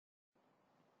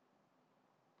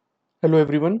Hello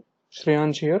everyone,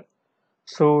 Shreyansh here.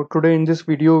 So today in this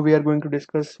video we are going to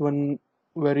discuss one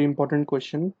very important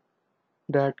question,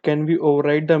 that can we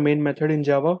override the main method in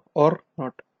Java or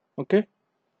not? Okay,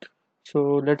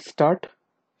 so let's start.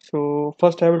 So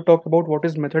first I will talk about what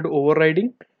is method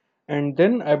overriding, and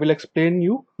then I will explain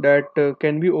you that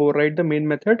can we override the main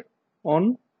method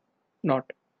on not.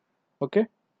 Okay,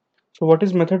 so what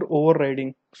is method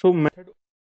overriding? So method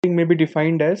overriding may be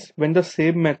defined as when the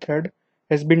same method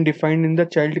has been defined in the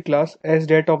child class as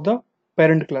that of the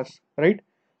parent class, right?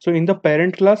 So in the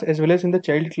parent class as well as in the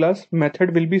child class,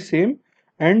 method will be same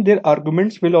and their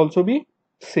arguments will also be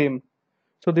same.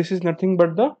 So this is nothing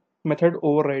but the method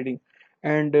overriding.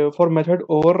 And for method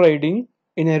overriding,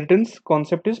 inheritance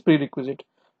concept is prerequisite.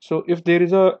 So if there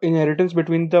is a inheritance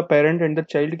between the parent and the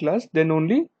child class, then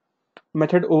only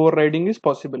method overriding is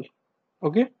possible.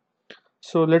 Okay,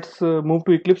 so let's move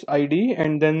to Eclipse IDE,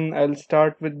 and then I'll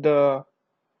start with the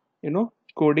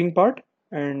coding part,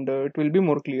 and it will be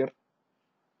more clear.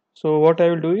 So what I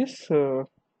will do is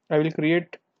I will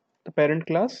create the parent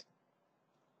class.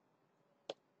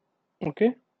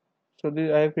 Okay, so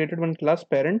I have created one class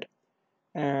parent,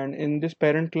 and in this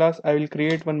parent class I will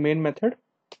create one main method.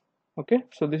 Okay,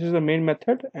 so this is the main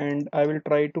method, and I will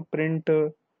try to print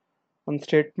one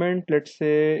statement, let's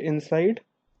say inside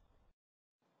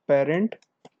parent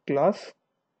class.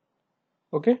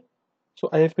 Okay, so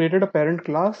I have created a parent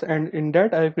class, and in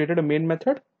that I have created a main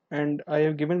method, and I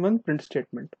have given one print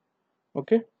statement.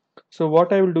 Okay, so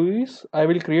what I will do is I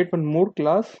will create one more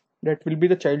class that will be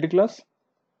the child class.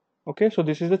 Okay, so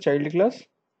this is the child class,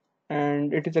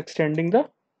 and it is extending the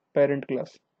parent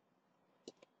class.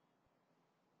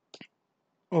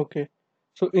 Okay,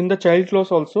 so in the child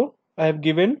class also I've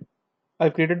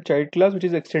created child class which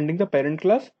is extending the parent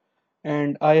class,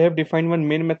 and I have defined one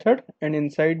main method, and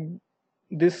inside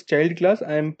this child class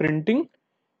I am printing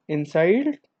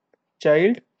inside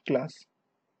child class.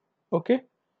 Okay,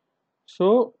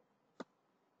 so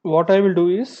what I will do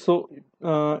is,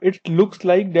 it looks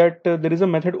like that there is a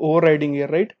method overriding here,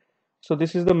 right? So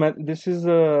this is the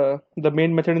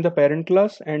main method in the parent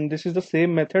class, and this is the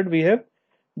same method we have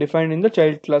defined in the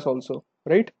child class also,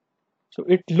 right? So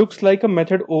it looks like a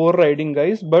method overriding,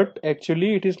 guys, but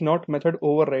actually it is not method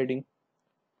overriding.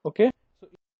 Okay, so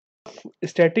in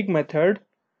static method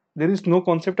there is no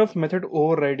concept of method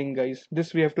overriding, guys.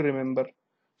 This we have to remember.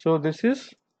 So this is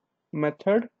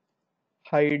method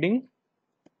hiding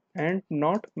and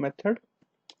not method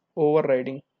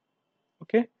overriding.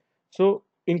 Okay, so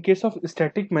in case of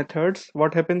static methods,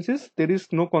 what happens is there is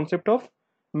no concept of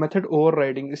method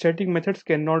overriding. Static methods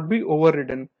cannot be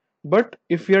overridden. But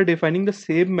if we are defining the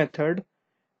same method,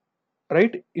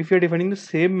 right, if we are defining the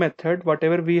same method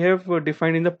whatever we have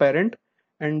defined in the parent,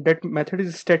 and that method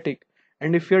is static,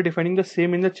 and if we are defining the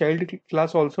same in the child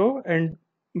class also, and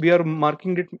we are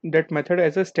marking that method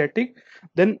as a static,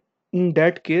 then in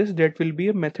that case that will be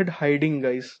a method hiding,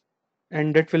 guys,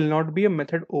 and that will not be a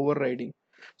method overriding.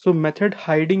 So method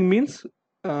hiding means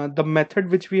the method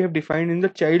which we have defined in the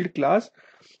child class,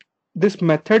 this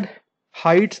method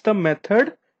hides the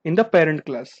method in the parent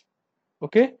class.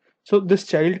 Okay, so this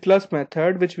child class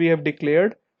method which we have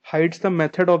declared hides the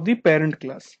method of the parent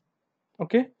class.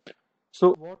 Okay,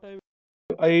 so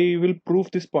I will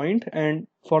prove this point, and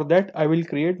for that I will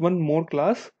create one more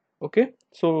class. Okay,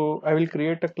 so I will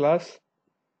create a class,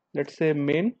 let's say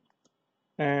main,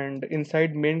 and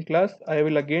inside main class I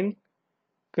will again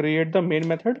create the main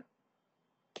method.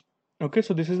 Okay,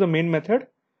 so this is the main method,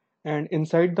 and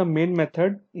inside the main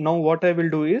method now what I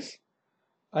will do is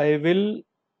I will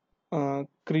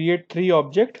create three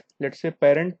object. Let's say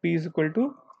parent p is equal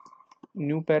to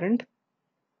new parent.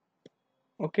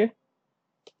 Okay,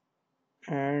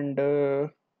 and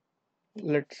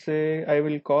let's say I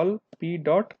will call p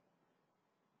dot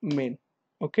main.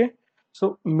 Okay,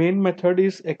 so main method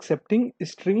is accepting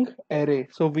string array,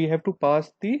 so we have to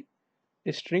pass the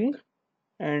string,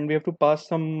 and we have to pass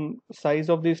some size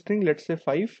of the string, let's say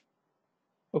 5.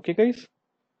 Okay, guys,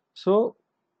 so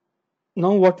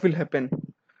now what will happen?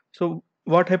 So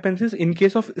what happens is, in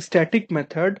case of static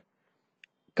method,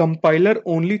 compiler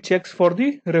only checks for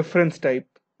the reference type.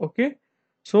 Okay,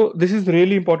 so this is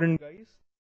really important,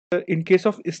 guys. In case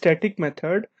of static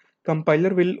method,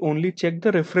 compiler will only check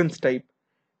the reference type,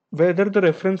 whether the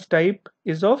reference type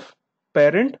is of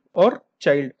parent or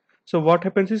child. So what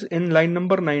happens is, in line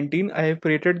number 19 I have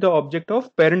created the object of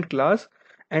parent class,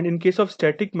 and in case of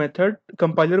static method,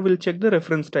 compiler will check the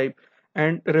reference type,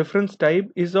 and reference type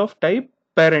is of type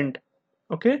parent.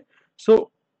 Okay,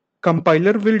 so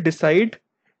compiler will decide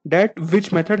that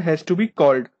which method has to be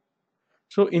called.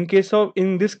 So in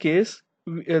this case,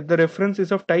 the reference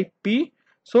is of type p,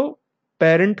 so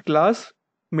parent class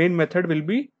main method will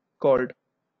be called.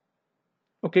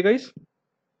 Okay guys,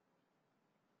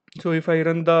 so if I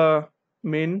run the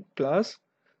main class,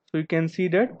 so you can see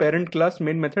that parent class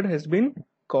main method has been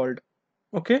called.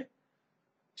 Okay,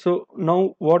 so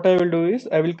now what I will do is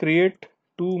I will create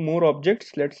two more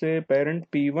objects. Let's say parent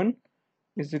p1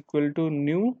 is equal to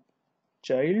new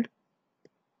child,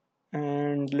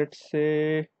 and let's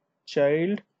say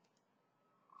child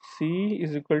c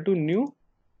is equal to new.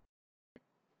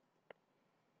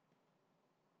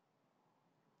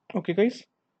 Okay guys,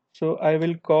 so I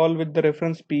will call with the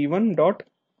reference p1 dot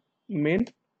main,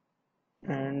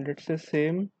 and let's say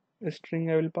same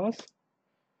string I will pass,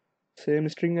 same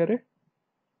string array.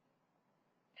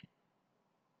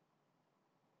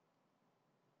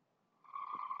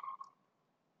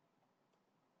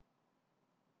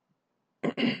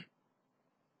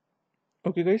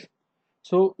 Okay guys,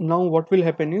 so now what will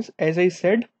happen is, as I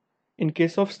said, in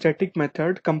case of static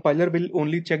method, compiler will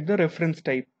only check the reference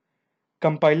type.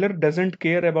 Compiler doesn't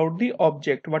care about the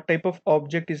object, what type of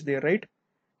object is there, right?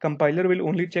 Compiler will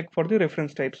only check for the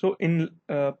reference type. So in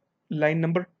line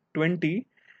number 20,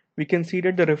 we can see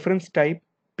that the reference type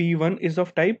p1 is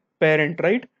of type parent,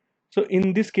 right? So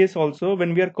in this case also,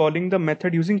 when we are calling the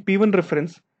method using p1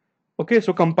 reference, okay,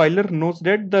 so compiler knows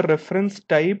that the reference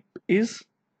type is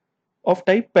of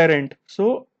type parent.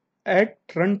 So at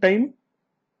runtime,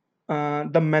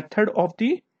 the method of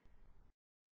the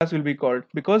class will be called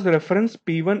because the reference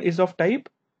p1 is of type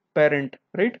parent,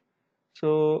 right?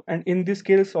 So, and in this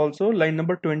case also, line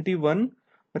number 21,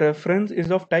 reference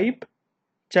is of type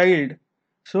child.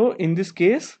 So in this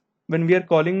case, when we are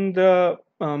calling the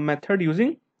method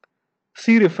using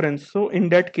C reference, so in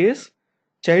that case,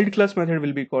 child class method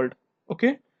will be called.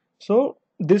 Okay, so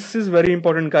this is very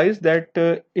important guys,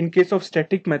 that in case of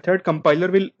static method,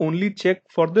 compiler will only check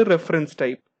for the reference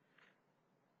type.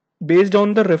 Based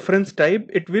on the reference type,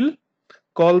 it will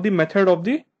call the method of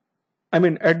the, I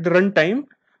mean at the runtime,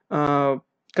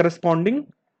 corresponding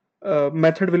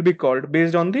method will be called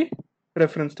based on the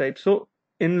reference type. So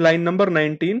in line number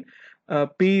 19,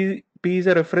 p is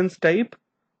a reference type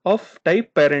of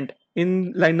type parent.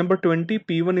 In line number 20,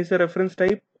 p1 is a reference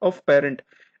type of parent,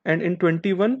 and in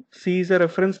 21, c is a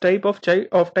reference type of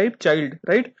type child,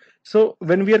 right? So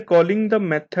when we are calling the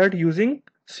method using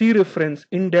c reference,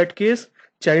 in that case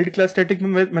child class static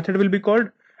method will be called,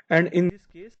 and in this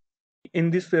case,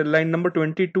 in this line number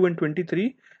 22 and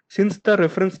 23, since the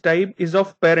reference type is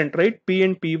of parent, right, p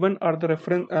and p1 are the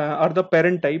reference are the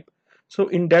parent type, so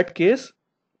in that case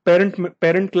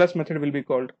parent class method will be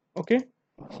called. Okay,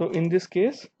 so in this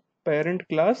case parent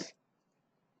class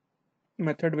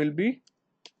method will be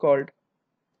called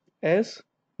as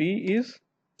p is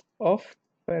of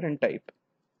parent type.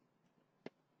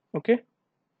 Okay,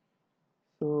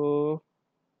 so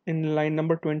in line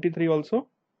number 23 also,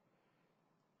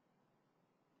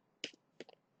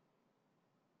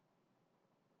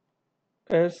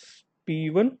 as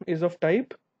p1 is of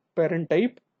type parent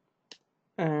type,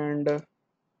 and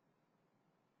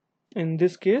in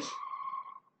this case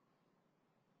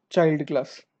child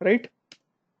class, right,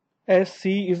 as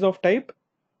c is of type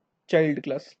child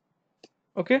class.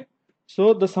 Okay,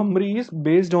 so the summary is,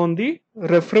 based on the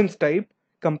reference type,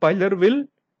 compiler will,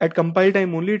 at compile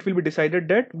time only, it will be decided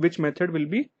that which method will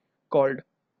be called.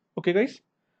 Okay guys,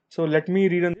 so let me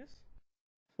rerun this.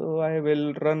 So I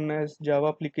will run as Java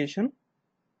application,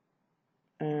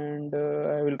 and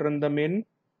I will run the main.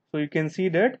 So you can see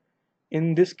that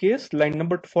in this case, line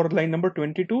number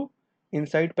 22,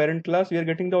 inside parent class we are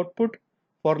getting the output.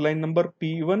 For line number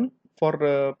p1, for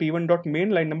p1 dot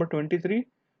main, line number 23,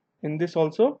 in this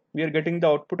also we are getting the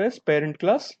output as parent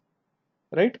class,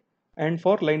 right? And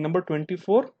for line number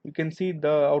 24, you can see the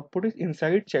output is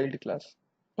inside child class.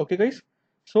 Okay guys,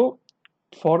 so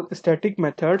for static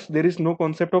methods there is no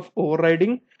concept of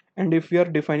overriding, and if we are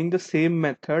defining the same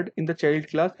method in the child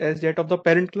class as that of the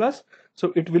parent class,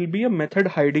 so it will be a method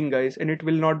hiding guys, and it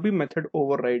will not be method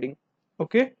overriding.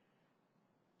 Okay,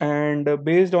 and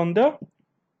based on the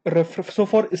so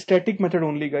for static method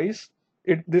only guys,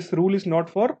 this rule is not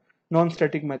for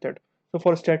non-static method. So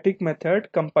for static method,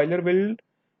 compiler will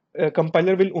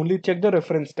only check the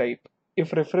reference type.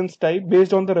 If reference type,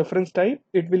 based on the reference type,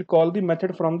 it will call the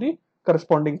method from the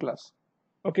corresponding class.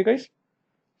 Okay guys,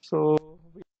 so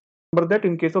remember that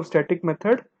in case of static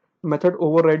method, method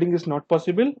overriding is not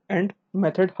possible, and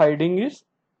method hiding is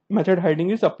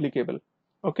applicable.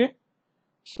 Okay,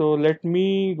 so let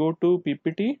me go to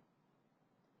ppt,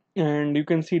 and you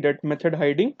can see that method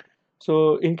hiding.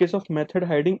 So in case of method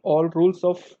hiding, all rules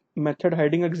of method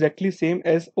hiding are exactly same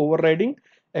as overriding,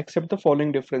 except the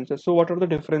following differences. So what are the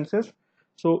differences?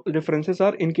 So differences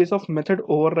are, in case of method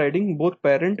overriding, both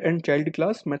parent and child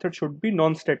class method should be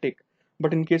non-static.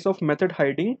 But in case of method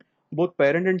hiding, both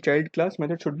parent and child class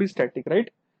method should be static, right?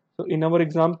 So in our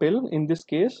example, in this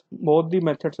case, both the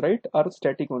methods, right, are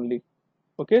static only.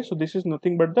 Okay, so this is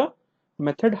nothing but the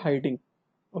method hiding.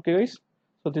 Okay, guys.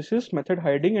 So this is method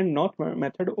hiding and not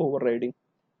method overriding.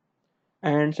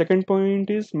 And second point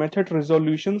is method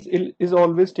resolutions is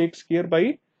always takes care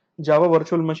by Java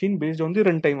virtual machine based on the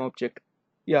runtime object.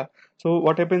 Yeah. So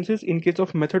what happens is, in case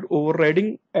of method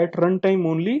overriding, at runtime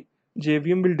only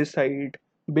JVM will decide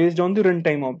based on the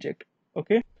runtime object.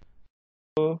 Okay.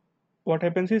 So what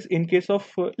happens is, in case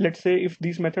of let's say if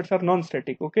these methods are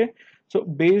non-static, okay, so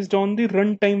based on the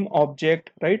runtime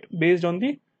object, right, based on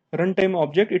the runtime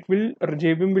object, it will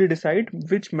JVM will decide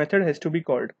which method has to be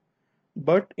called.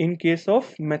 But in case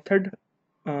of method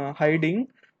hiding,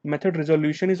 method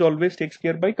resolution is always takes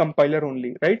care by compiler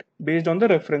only, right, based on the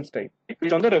reference type.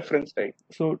 Based on the reference type.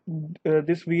 So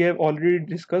this we have already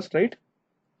discussed, right?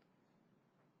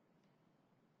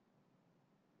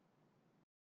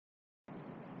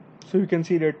 So you can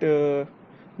see that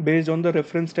based on the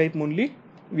reference type only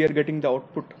we are getting the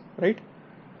output, right?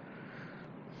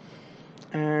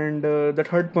 And the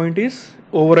third point is,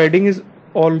 overriding is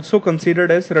also considered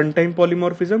as runtime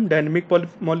polymorphism, dynamic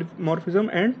polymorphism,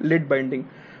 and late binding.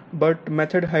 But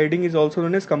method hiding is also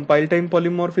known as compile time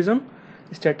polymorphism,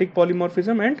 static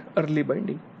polymorphism, and early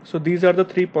binding. So these are the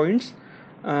 3 points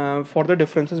for the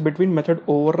differences between method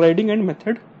overriding and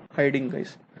method hiding,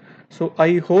 guys. So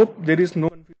I hope there is no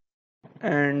confusion,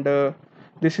 and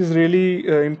this is really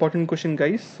important question,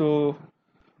 guys. So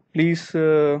please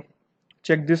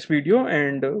check this video,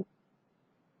 and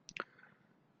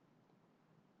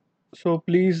so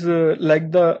please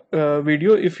like the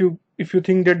video if you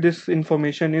think that this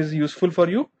information is useful for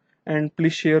you, and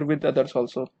please share with others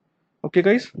also. Okay,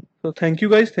 guys. So thank you,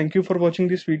 guys. Thank you for watching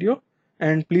this video,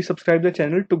 and please subscribe the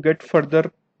channel to get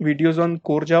further videos on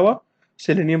core Java,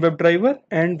 Selenium WebDriver,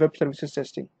 and web services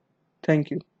testing.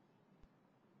 Thank you.